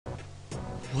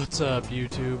What's up,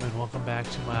 YouTube, and welcome back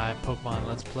to my Pokemon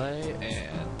Let's Play.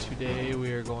 And today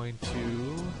we are going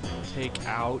to take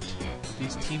out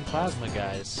these Team Plasma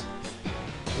guys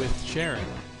with Sharon.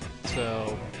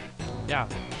 So, yeah,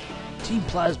 Team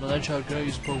Plasma, that child cannot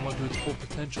use Pokemon to its full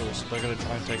potential, so they're going to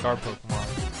try and take our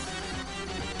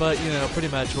Pokemon. But, you know, pretty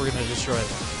much we're going to destroy them.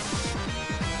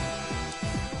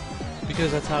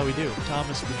 Because that's how we do.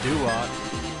 Thomas the Doo-Wop,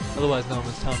 otherwise known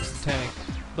as Thomas the Tank,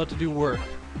 about to do work.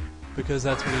 Because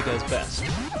that's what he does best.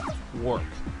 Work.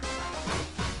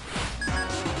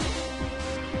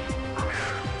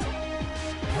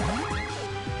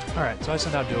 Alright, so I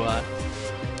sent out Dua.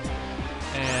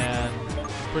 And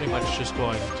pretty much just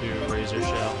going to Razor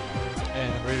Shell.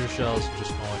 And Razor Shell is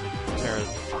just going to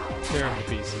tear him to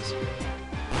pieces.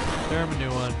 Tear him a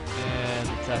new one, and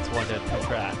that's one dead per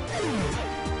trap.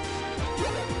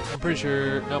 I'm pretty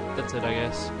sure, nope, that's it I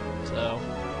guess. So,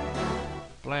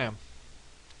 blam.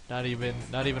 Not even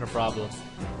a problem.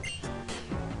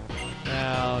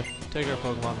 Now, take our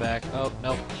Pokemon back. Oh,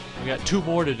 nope. We got two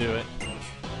more to do it.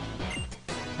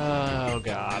 Oh,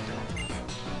 God.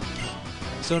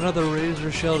 So another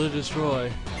Razor Shell to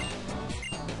destroy.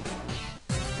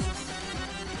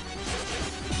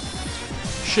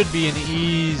 Should be an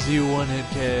easy one-hit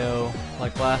KO,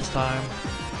 like last time.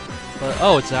 But,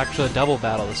 oh, it's actually a double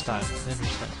battle this time.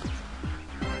 Interesting.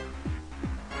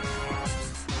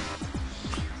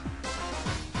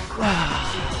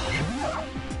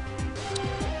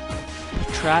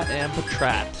 Patrat and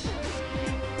Patrat.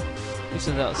 You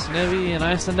send out Snivy and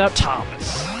I send out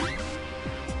Thomas.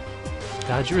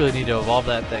 God, you really need to evolve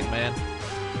that thing, man.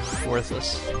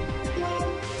 Worthless.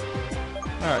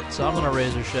 Alright, so I'm gonna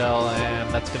Razor Shell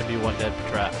and that's gonna be one dead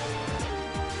Patrat.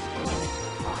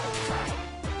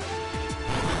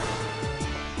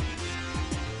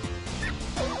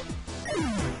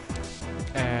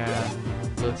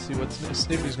 Let's see what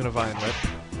Snippy's gonna Vine Whip.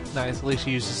 Nice, at least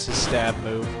he uses his stab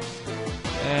move.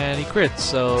 And he crits,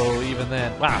 so even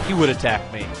then... Wow, he would attack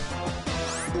me.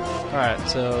 Alright,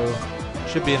 so...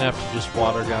 should be enough to just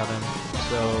Water Gun him.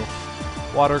 So...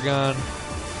 Water Gun...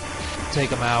 take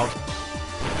him out.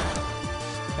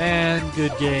 And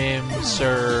good game,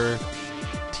 sir.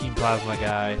 Team Plasma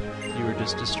guy. You were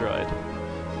just destroyed.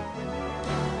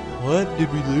 What?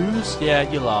 Did we lose? Yeah,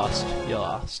 you lost. You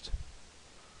lost.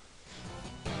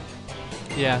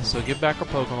 Yeah, so get back our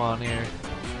Pokemon here.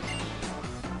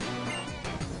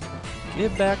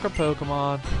 Get back our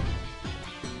Pokemon.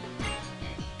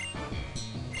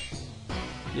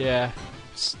 Yeah.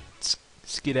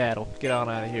 Skedaddle. Get on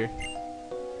out of here.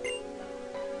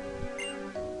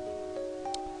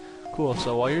 Cool,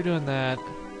 so while you're doing that,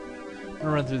 I'm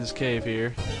gonna run through this cave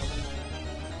here.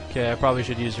 Okay, I probably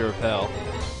should use your Repel.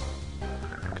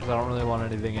 Because I don't really want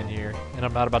anything in here. And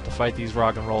I'm not about to fight these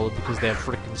rock and rollers because they have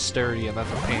freaking sturdy and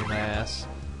that's a pain in the ass.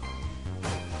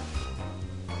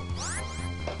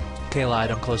 Okay, lied,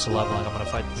 I'm close to leveling. I'm gonna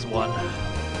fight this one.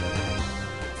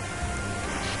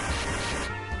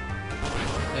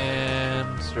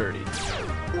 And sturdy.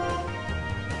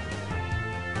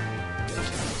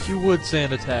 You would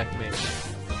sand attack me.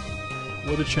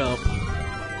 What a chump.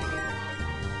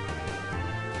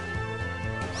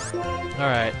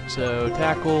 Alright, so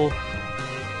tackle,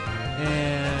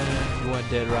 and one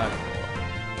dead rock.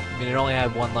 I mean, it only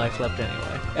had one life left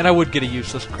anyway. And I would get a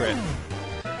useless crit.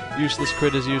 Useless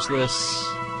crit is useless.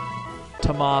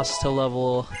 Tomas to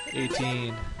level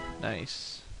 18.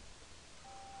 Nice.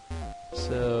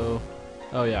 So,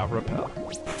 oh yeah, Repel.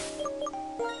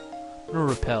 I'm gonna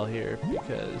Repel here,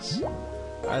 because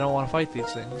I don't want to fight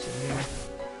these things in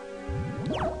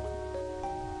here.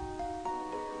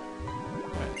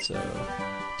 So,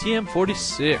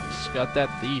 TM46, got that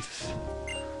thief.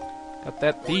 Got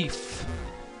that thief.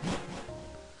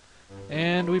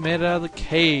 And we made it out of the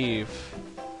cave.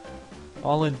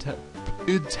 All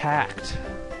intact.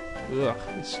 Ugh,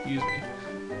 excuse me.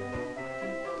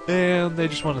 And they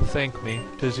just want to thank me,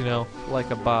 because, you know,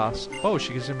 like a boss. Oh,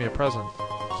 she gives me a present.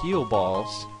 Heal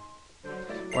balls.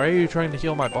 Why are you trying to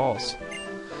heal my balls?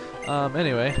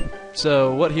 Anyway.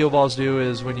 So, what heal balls do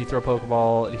is when you throw a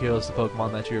Pokeball, it heals the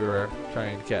Pokemon that you're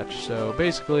trying to catch. So,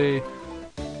 basically,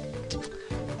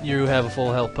 you have a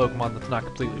full health Pokemon that's not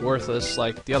completely worthless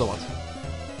like the other ones.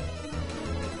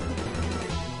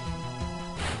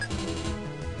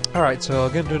 Alright, so I'll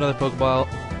get into another Poke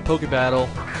Battle,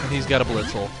 and he's got a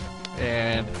Blitzel.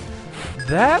 And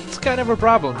that's kind of a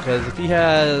problem, because if he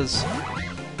has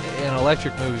an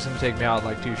electric move, he's going to take me out in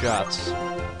like 2 shots.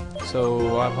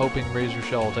 So I'm hoping Razor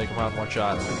Shell will take him out in 1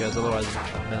 shot, because otherwise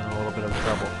I'm in a little bit of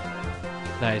trouble.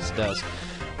 Nice, it does.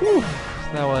 Whew,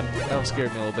 that one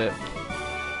scared me a little bit.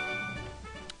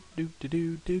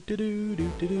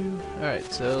 Alright,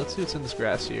 so let's see what's in this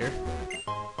grass here.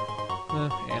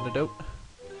 Antidote.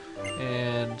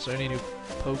 And is there any new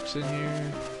pokes in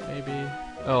here? Maybe.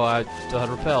 Oh, I still had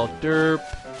repel. Derp.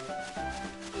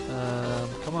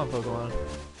 Come on, Pokemon.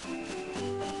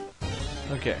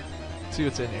 Okay, let's see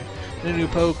what's in here. Any new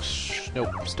pokes?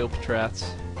 Nope, still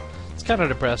Patrats. It's kind of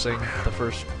depressing, the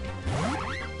first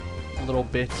little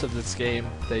bits of this game.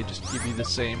 They just give you the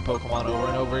same Pokemon over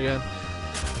and over again.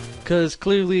 Because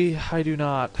clearly, I do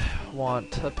not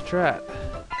want a Patrat.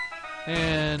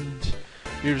 And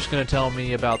you're just going to tell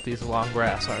me about these long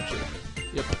grass, aren't you?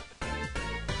 Yep.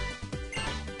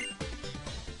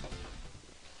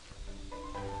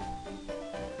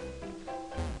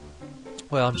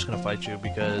 Well, I'm just going to fight you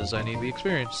because I need the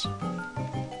experience.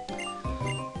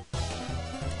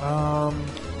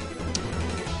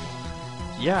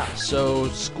 Yeah, so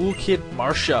School Kid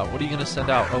Marsha, what are you going to send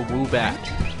out? A Woobat.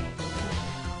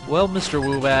 Well, Mr.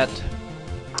 Woobat,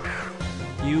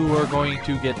 you are going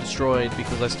to get destroyed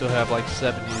because I still have like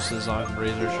 7 uses on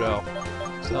Razor Shell.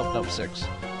 So, nope, 6.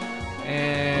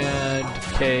 And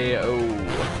KO.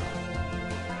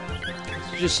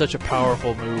 It's just such a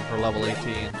powerful move for level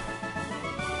 18.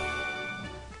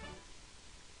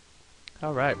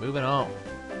 Alright, moving on.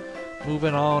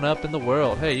 Moving on up in the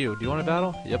world. Hey, you, do you want to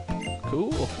battle? Yep.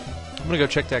 Cool. I'm gonna go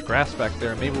check that grass back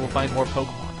there. Maybe we'll find more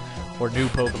Pokemon. Or new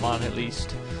Pokemon, at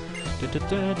least.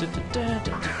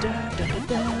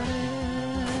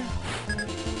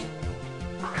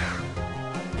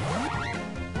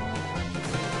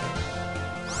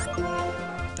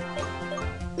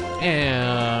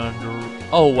 And...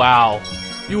 oh, wow.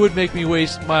 You would make me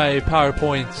waste my power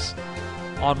points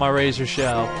on my Razor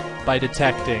Shell by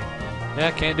detecting.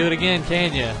 Yeah, can't do it again,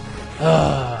 can ya?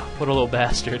 What a little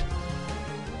bastard.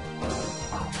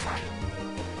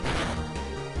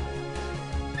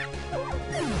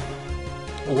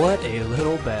 What a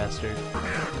little bastard.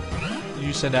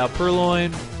 You send out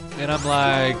Purloin, and I'm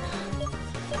like,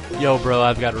 yo bro,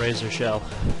 I've got Razor Shell.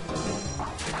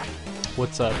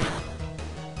 What's up?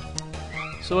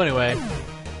 So anyway,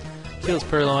 kills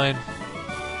Purloin,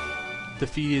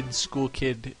 defeated School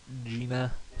Kid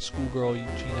Gina. Schoolgirl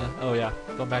Gina. Oh yeah,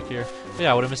 going back here. Oh,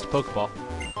 yeah, I would have missed a Pokeball.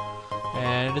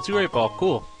 And it's a Great Ball.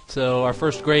 Cool. So our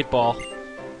first Great Ball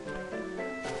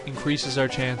increases our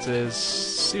chances.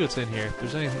 See what's in here. If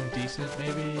there's anything decent,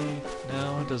 maybe?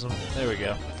 No, it doesn't. There we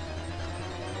go.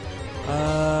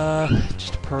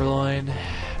 Just a Purloin.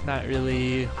 Not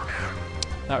really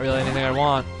anything I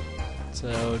want.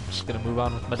 So just gonna move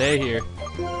on with my day here.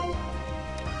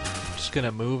 Just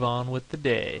gonna move on with the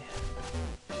day.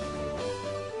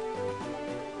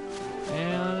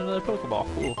 And another Pokeball,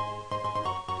 cool.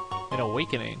 An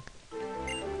Awakening.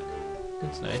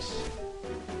 That's nice.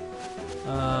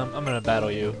 I'm gonna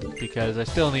battle you because I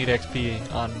still need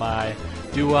XP on my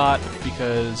Duat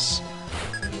because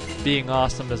being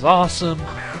awesome is awesome.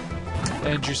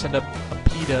 And you send up a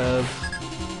P-Dove.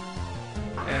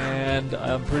 And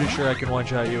I'm pretty sure I can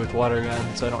one-shot you with Water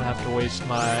Gun, so I don't have to waste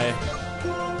my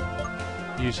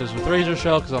uses with Razor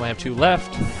Shell because I only have 2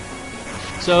 left.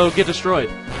 So get destroyed.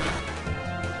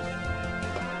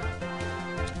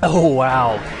 Oh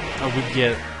wow, I would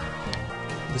get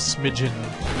the smidgen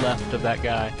left of that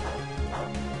guy.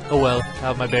 Oh well, I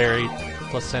have my berry,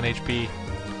 plus 10 HP.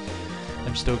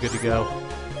 I'm still good to go.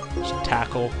 Just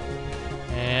tackle.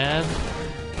 And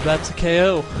that's a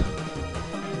KO.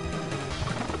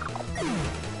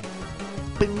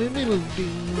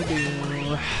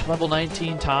 Level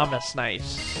 19 Thomas,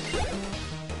 nice.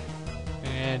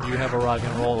 And you have a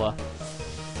Roggenrola.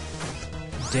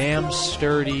 Damn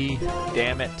sturdy,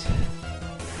 damn it.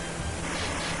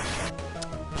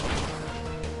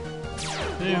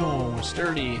 Ew,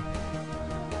 sturdy.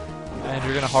 And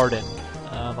you're gonna harden.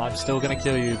 I'm still gonna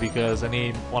kill you because I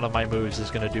need one of my moves is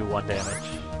gonna do 1 damage.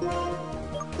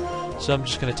 So I'm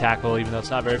just gonna tackle even though it's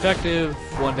not very effective.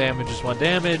 1 damage is 1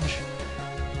 damage.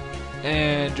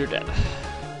 And you're dead.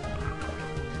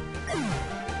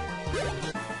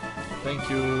 Thank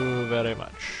you very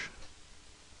much.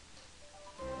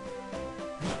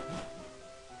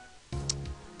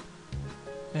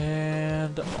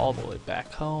 And all the way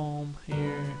back home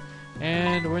here.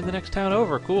 And we're in the next town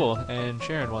over. Cool. And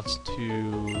Sharon wants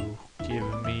to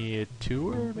give me a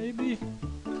tour, maybe?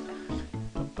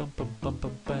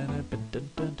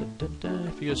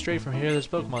 If you go straight from here, there's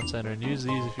Pokemon Center, and use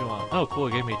these if you want. Oh, cool.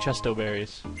 It gave me Chesto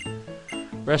berries.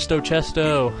 Resto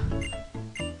Chesto.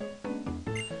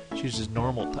 Chooses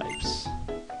normal types.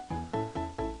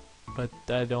 But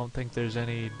I don't think there's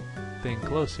anything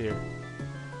close here.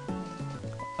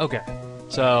 Okay,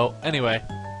 so anyway,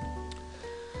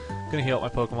 I'm gonna heal up my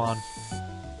Pokemon.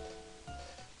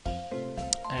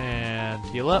 And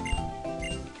heal up.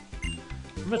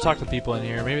 I'm gonna talk to people in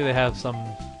here. Maybe they have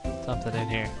something in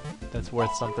here that's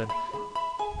worth something.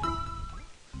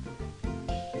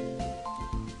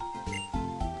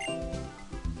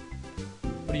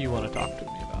 What do you want to talk to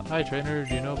me about? Hi trainer,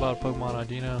 do you know about Pokemon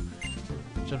Adino?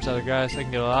 Jumps out of grass, I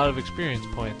can get a lot of experience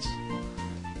points.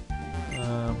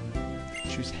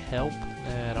 Choose help?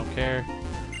 I don't care.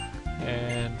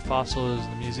 And fossil is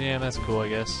the museum, that's cool I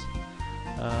guess.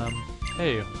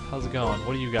 Hey, how's it going?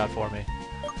 What do you got for me?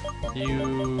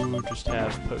 You just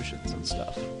have potions and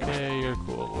stuff. Okay, you're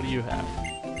cool. What do you have?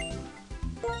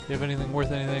 Do you have anything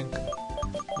worth anything?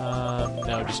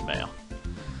 No, just mail.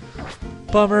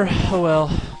 Bummer. Oh well.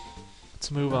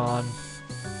 Let's move on.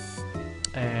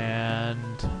 And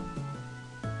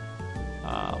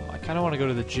I kind of want to go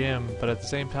to the gym, but at the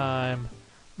same time,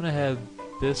 I'm gonna head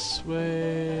this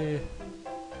way.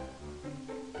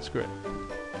 Screw it.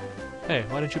 Hey,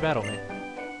 why didn't you battle me?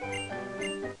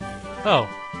 Oh,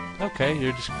 okay.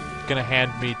 You're just gonna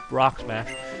hand me Rock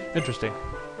Smash. Interesting.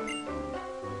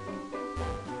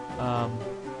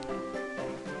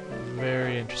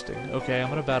 Very interesting. Okay, I'm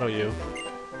gonna battle you.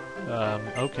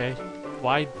 Okay.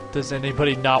 Why does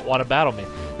anybody not want to battle me?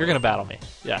 You're gonna battle me.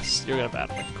 Yes, you're gonna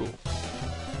battle me. Cool.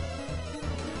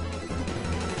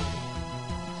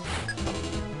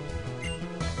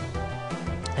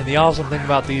 And the awesome thing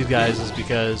about these guys is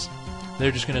because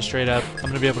they're just gonna straight up, I'm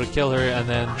gonna be able to kill her and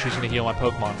then she's gonna heal my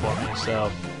Pokemon for me,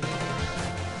 so.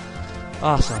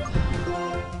 Awesome.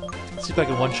 Let's see if I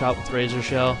can one-shot with Razor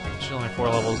Shell. She's only 4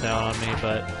 levels down on me,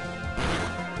 but.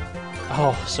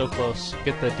 Oh, so close.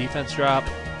 Get the defense drop,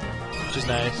 which is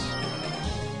nice.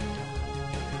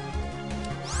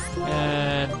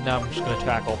 And now I'm just gonna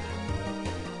tackle.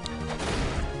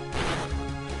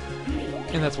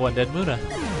 And that's one dead Muna.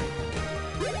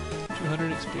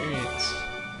 200 experience.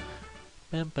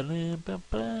 And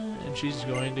she's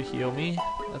going to heal me.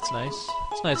 That's nice.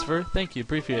 It's nice of her. Thank you.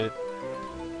 Appreciate it.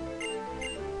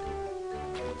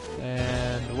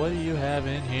 And what do you have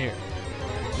in here?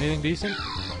 Anything decent?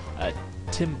 A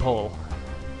Timpole.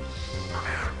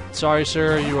 Sorry,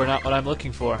 sir. You are not what I'm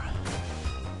looking for.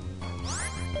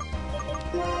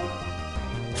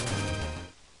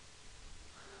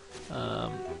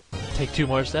 Take 2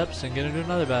 more steps and get into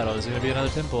another battle. Is it going to be another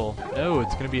Timpole? No,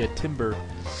 it's going to be a Timber.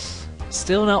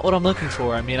 Still not what I'm looking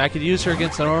for. I mean, I could use her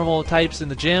against the normal types in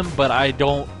the gym, but I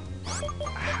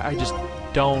just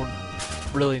don't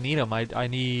really need him. I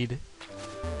need,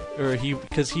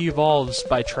 because he evolves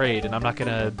by trade, and I'm not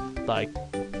gonna like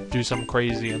do something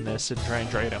crazy in this and try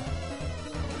and trade him.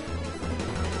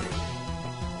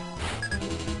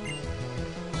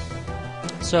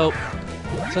 So,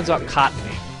 turns out Cottony.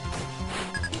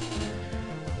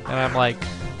 And I'm like,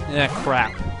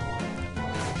 crap.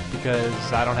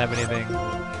 Because I don't have anything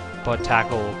but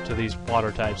tackle to these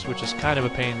water types, which is kind of a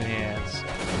pain in the ass.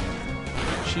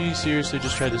 She seriously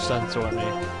just tried to stun sword me.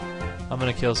 I'm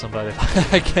gonna kill somebody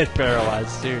if I get paralyzed,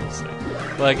 seriously.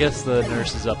 Well, I guess the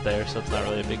nurse is up there, so it's not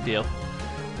really a big deal.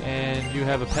 And you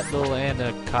have a Petalil and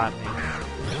a Cottony.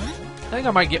 I think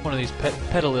I might get one of these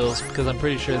Petalils because I'm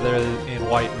pretty sure they're in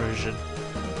white version.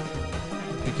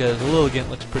 Because the Lilligant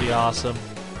looks pretty awesome.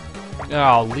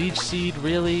 Oh, Leech Seed,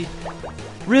 really?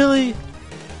 Really?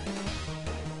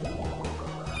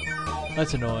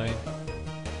 That's annoying.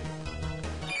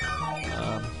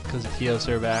 Because of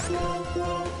Kyogre back.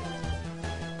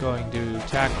 Going to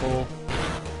tackle.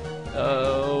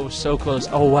 Oh, so close.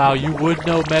 Oh wow, you would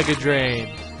know Mega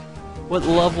Drain. What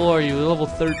level are you? Level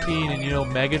 13 and you know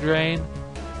Mega Drain?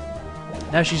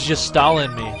 Now she's just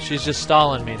stalling me. She's just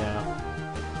stalling me now.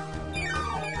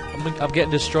 I'm getting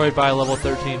destroyed by a level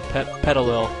 13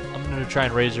 Petalil. I'm going to try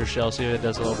and Razor Shell, see if it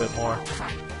does a little bit more.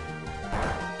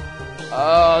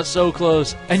 Oh, so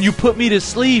close. And you put me to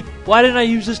sleep. Why didn't I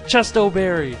use this Chesto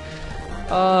Berry?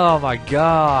 Oh my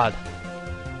god.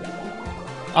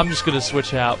 I'm just going to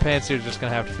switch out. Pansear's just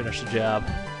going to have to finish the job.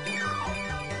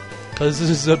 Because this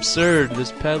is absurd.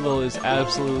 This Petalil is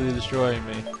absolutely destroying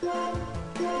me.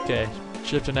 Okay,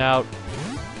 shifting out.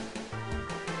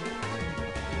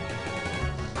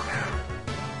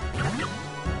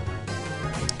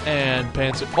 And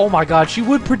Panzer. Oh my god, she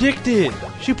would predict it!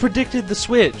 She predicted the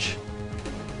switch!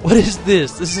 What is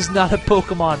this? This is not a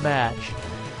Pokemon match.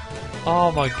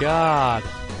 Oh my god.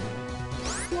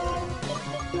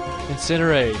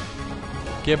 Incinerate.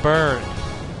 Get burned.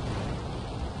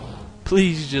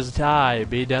 Please just die.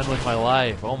 Be done with my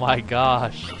life. Oh my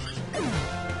gosh.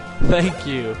 Thank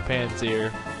you,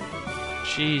 Panzer.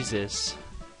 Jesus.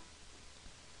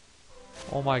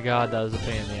 Oh my god, that was a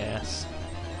pain in the ass.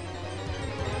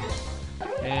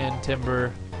 And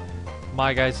Timber.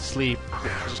 My guy's asleep,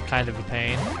 which is kind of a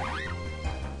pain.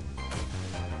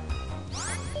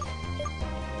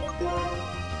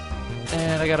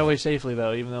 And I got away safely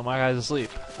though, even though my guy's asleep.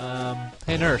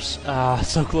 Hey nurse. Ah,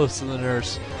 so close to the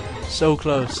nurse. So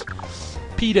close.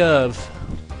 P-Dove.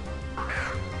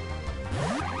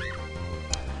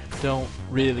 Don't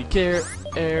really care.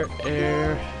 Air.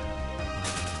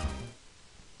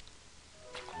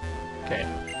 Okay.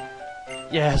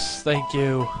 Yes, thank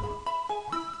you.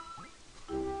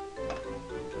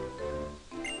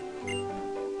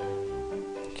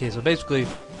 Okay, so basically,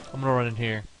 I'm gonna run in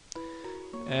here.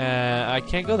 I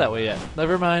can't go that way yet.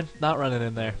 Never mind, not running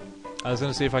in there. I was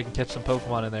gonna see if I can catch some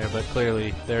Pokemon in there, but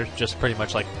clearly they're just pretty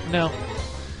much like, no.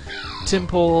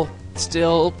 Timpole,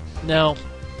 still, no.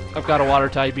 I've got a water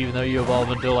type, even though you evolve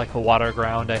into like a water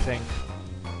ground, I think.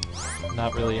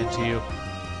 Not really into you.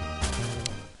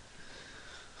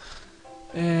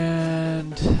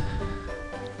 And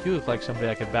you look like somebody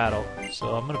I could battle,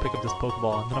 so I'm gonna pick up this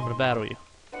Pokeball and then I'm gonna battle you.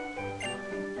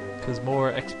 Cause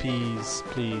more XPs,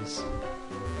 please.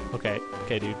 Okay,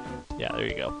 dude. Yeah, there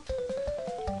you go.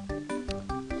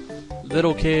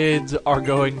 Little kids are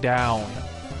going down.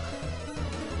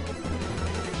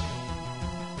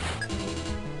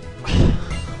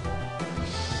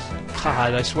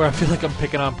 God, I swear I feel like I'm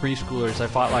picking on preschoolers. I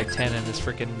fought like 10 in this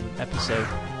freaking episode.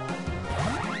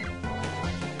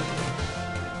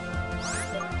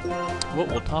 What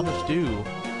will Thomas do?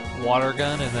 Water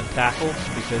gun and then tackle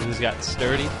because he's got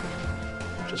sturdy.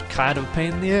 Just kind of a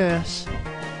pain in the ass.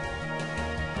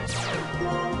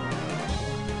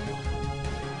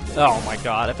 Oh my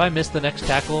god, if I miss the next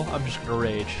tackle, I'm just gonna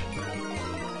rage.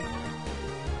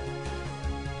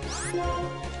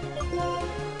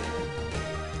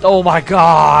 Oh my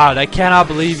god, I cannot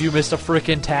believe you missed a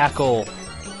frickin' tackle.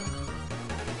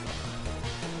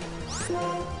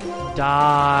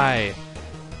 Die.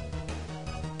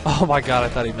 Oh my god, I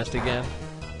thought he missed again.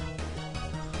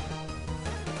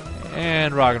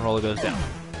 And Rock and Roller goes down.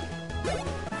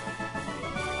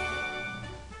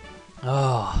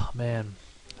 Oh, man.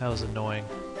 That was annoying.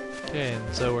 Okay,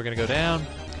 and so we're gonna go down.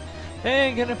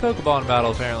 And get a Pokeball in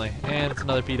battle, apparently. And it's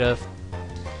another P-Dove.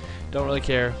 Don't really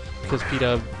care, because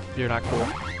P-Dove, you're not cool.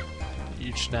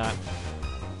 You're just not.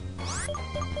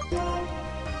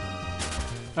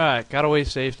 Alright, got away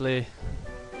safely.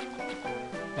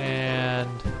 And...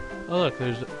 oh look,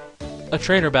 there's a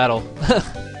trainer battle.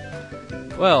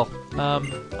 Well, I'm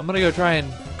gonna go try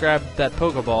and grab that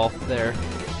Pokeball there.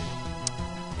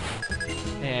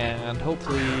 And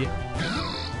hopefully...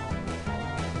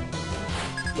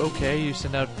 okay, you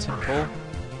send out Timpole.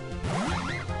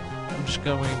 I'm just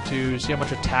going to see how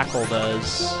much a tackle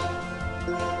does.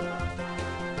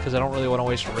 Because I don't really want to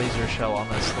waste a Razor Shell on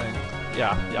this thing.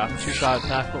 Yeah, two-shot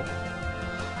tackle.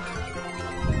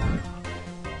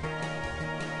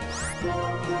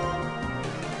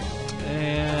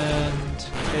 And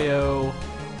KO.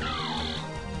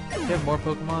 Do you have more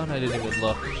Pokemon? I didn't even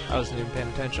look. I wasn't even paying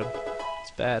attention.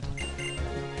 It's bad.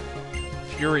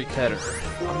 Fury Cutter.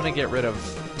 I'm gonna get rid of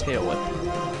Tail Whip.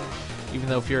 Even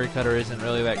though Fury Cutter isn't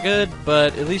really that good,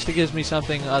 but at least it gives me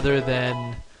something other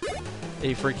than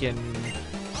a freaking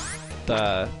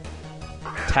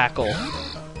tackle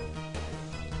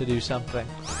to do something.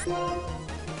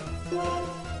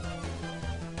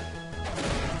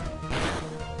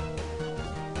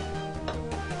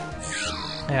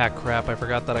 Yeah, crap, I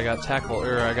forgot that I got tackle,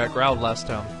 or I got growled last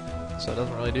time. So it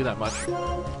doesn't really do that much.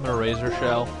 I'm gonna Razor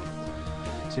Shell.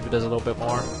 See if it does a little bit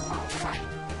more.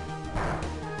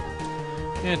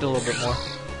 Yeah, do a little bit more.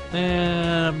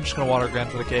 And I'm just gonna Water Gun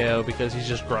for the KO because he's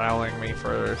just growling me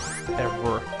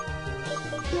forever.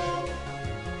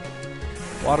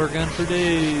 Water Gun for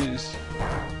days.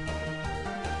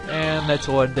 And that's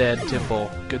one dead Timpole.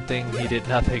 Good thing he did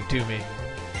nothing to me.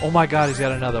 Oh my god, he's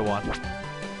got another one.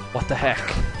 What the heck?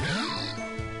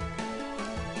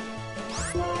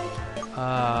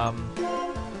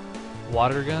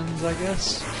 Water guns, I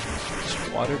guess?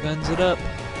 Just water guns it up.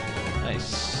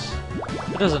 Nice.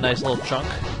 That does a nice little chunk.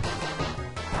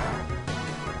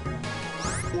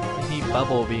 And he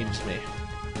bubble beams me.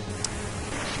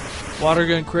 Water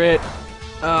gun crit.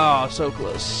 Oh, so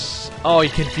close. Oh, he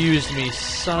confused me,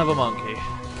 son of a monkey.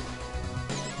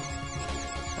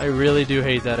 I really do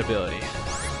hate that ability.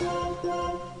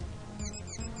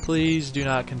 Please do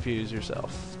not confuse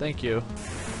yourself. Thank you.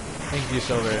 Thank you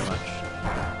so very much.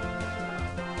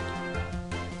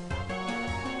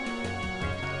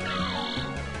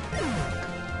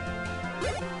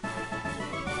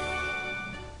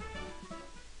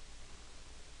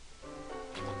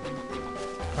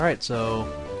 Alright, so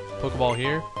Pokeball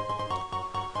here.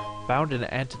 Found an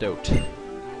antidote.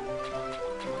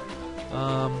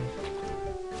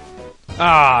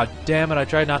 Ah, damn it, I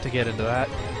tried not to get into that.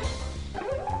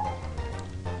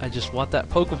 I just want that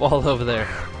Pokeball over there.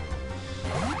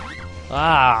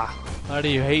 Ah, how do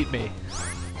you hate me?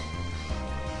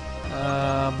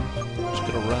 Just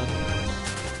gonna run.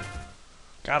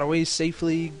 Got away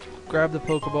safely, grab the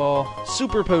Pokeball.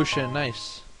 Super Potion,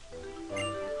 nice.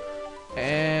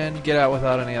 And get out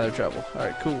without any other trouble.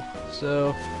 Alright, cool.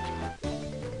 So,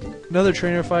 another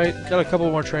trainer fight. Got a couple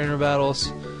more trainer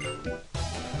battles.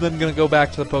 Then gonna go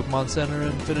back to the Pokemon Center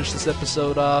and finish this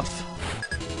episode off.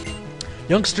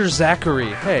 Youngster Zachary.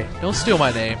 Hey, don't steal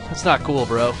my name. That's not cool,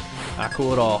 bro. Not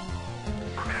cool at all.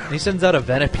 And he sends out a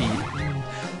Venipede.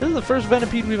 This is the first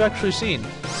Venipede we've actually seen,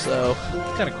 so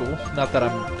it's kind of cool. Not that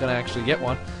I'm gonna actually get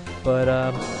one, but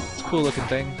it's a cool looking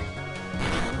thing.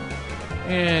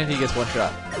 And he gets one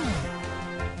shot.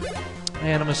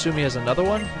 And I'm assuming he has another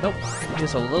one? Nope, he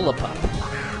has a Lillipup.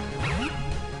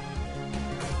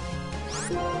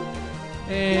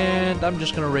 And I'm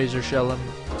just gonna Razor Shell him,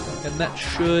 and that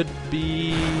should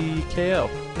be KO.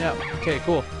 Yeah, okay,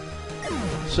 cool.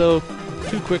 So,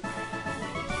 2 quick,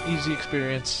 easy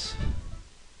experience.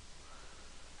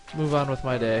 Move on with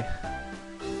my day.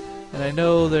 And I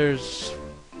know there's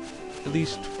at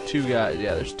least 2 guys.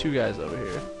 Yeah, there's 2 guys over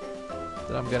here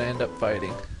that I'm gonna end up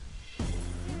fighting.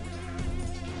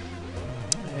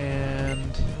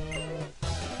 And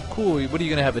cool. What are you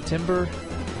gonna have? A Timber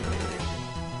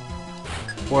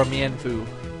or a Mienfoo?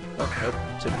 Oh, nope,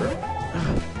 Timber.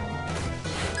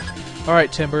 All right,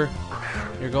 Timber,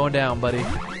 you're going down, buddy.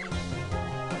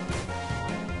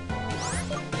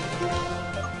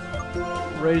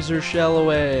 Razor Shell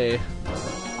away.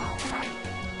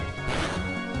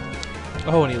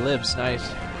 Oh, and he lives. Nice.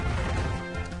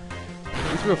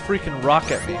 He threw a freaking rock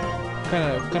at me.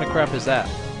 What kind of crap is that?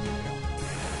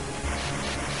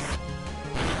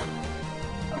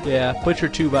 Yeah, put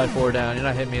your 2x4 down. You're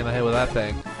not hitting me in the head with that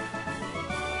thing.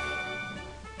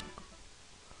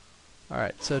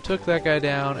 Alright, so took that guy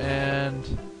down, and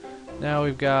now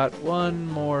we've got one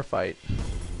more fight.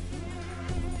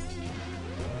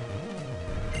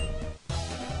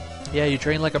 Yeah, you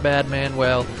train like a bad man.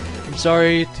 Well, I'm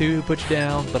sorry to put you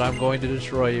down, but I'm going to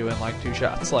destroy you in like 2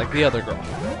 shots, like the other girl.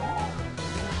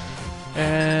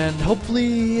 And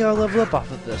hopefully I'll level up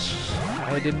off of this.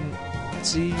 I didn't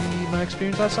see my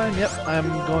experience last time. Yep, I'm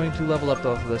going to level up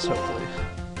off of this, hopefully.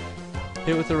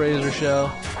 Hit with the Razor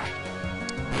Shell.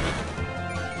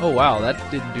 Oh wow, that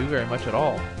didn't do very much at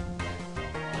all.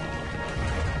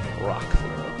 Rock throw.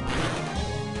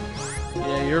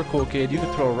 Yeah, you're a cool kid. You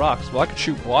can throw rocks. Well, I can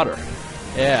shoot water.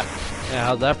 Yeah. Yeah,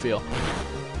 how'd that feel?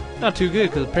 Not too good,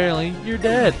 because apparently you're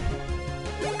dead.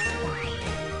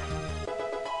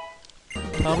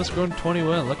 Thomas grown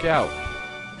 21. Look out.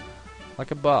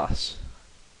 Like a boss.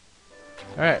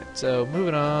 Alright, so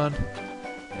moving on.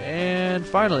 And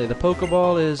finally, the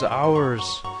Pokeball is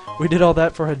ours. We did all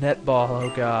that for a netball. Oh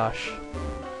gosh.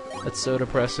 That's so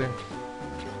depressing.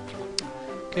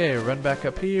 Okay, run back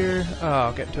up here. Oh,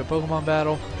 I'll get into a Pokemon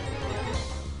battle.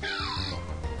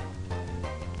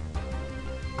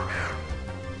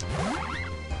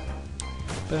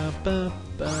 Ba, ba,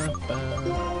 ba,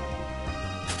 ba.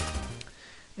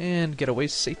 And get away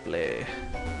safely.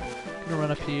 Gonna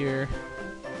run up here.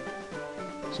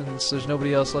 Since there's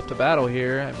nobody else left to battle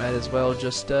here, I might as well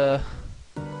just, Ooh,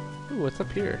 what's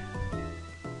up here?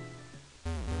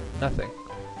 Nothing.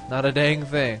 Not a dang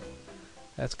thing.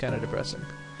 That's kind of depressing.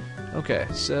 Okay,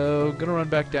 so gonna run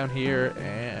back down here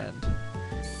and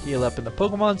heal up in the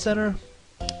Pokemon Center,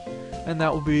 and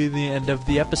that will be the end of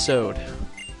the episode.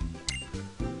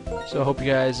 So I hope you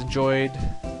guys enjoyed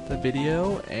the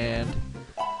video, and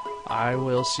I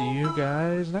will see you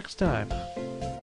guys next time.